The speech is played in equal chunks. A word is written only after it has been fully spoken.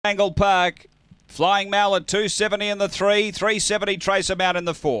Angle-Park. Flying Mal at 270 in the 3, 370 Trace Amount in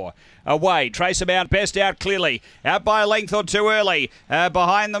the 4. Away, Trace Amount best out clearly. Out by a length or two early.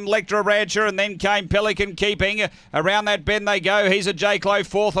 Behind them, Lectra Rancher, and then came Pelican Keeping. Around that bend they go. He's a J-Clo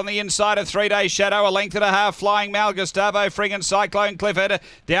fourth on the inside of 3 Day Shadow. A length and a half, Flying Mal, Gustavo Friggin, Cyclone Clifford.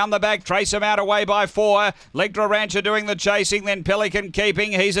 Down the back, Trace Amount away by 4. Lectra Rancher doing the chasing, then Pelican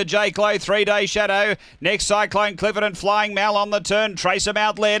Keeping. He's a J-Clo, 3 Day Shadow. Next, Cyclone Clifford and Flying Mal on the turn. Trace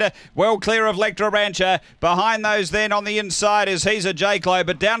Amount led. Well clear of Lectra Rancher. Behind those then on the inside is He's a J-Clo,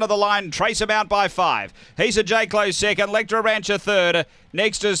 but down to the line, Trace Amount by 5. He's a J-Clo second, Lectra Rancher third.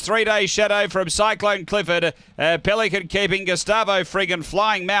 Next is 3 Day Shadow from Cyclone Clifford. Pelican Keeping, Gustavo Friggin,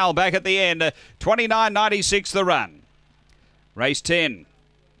 Flying Mal back at the end. 29.96 the run. Race 10.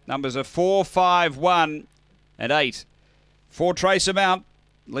 Numbers are 4, 5, 1 and 8. 4 Trace Amount.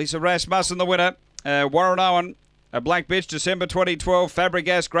 Lisa Rasmussen the winner. Warren Owen. A Black Bitch, December 2012.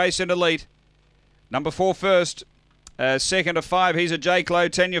 Fabregas, Grayson Elite. Number 4 first. Second to 5, he's a J-Clo,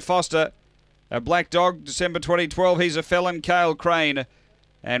 Tanya Foster. A Black Dog, December 2012, he's a Felon, Cale Crane.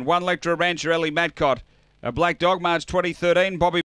 And 1 Lectra Rancher, Ellie Matcott. A Black Dog, March 2013, Bobby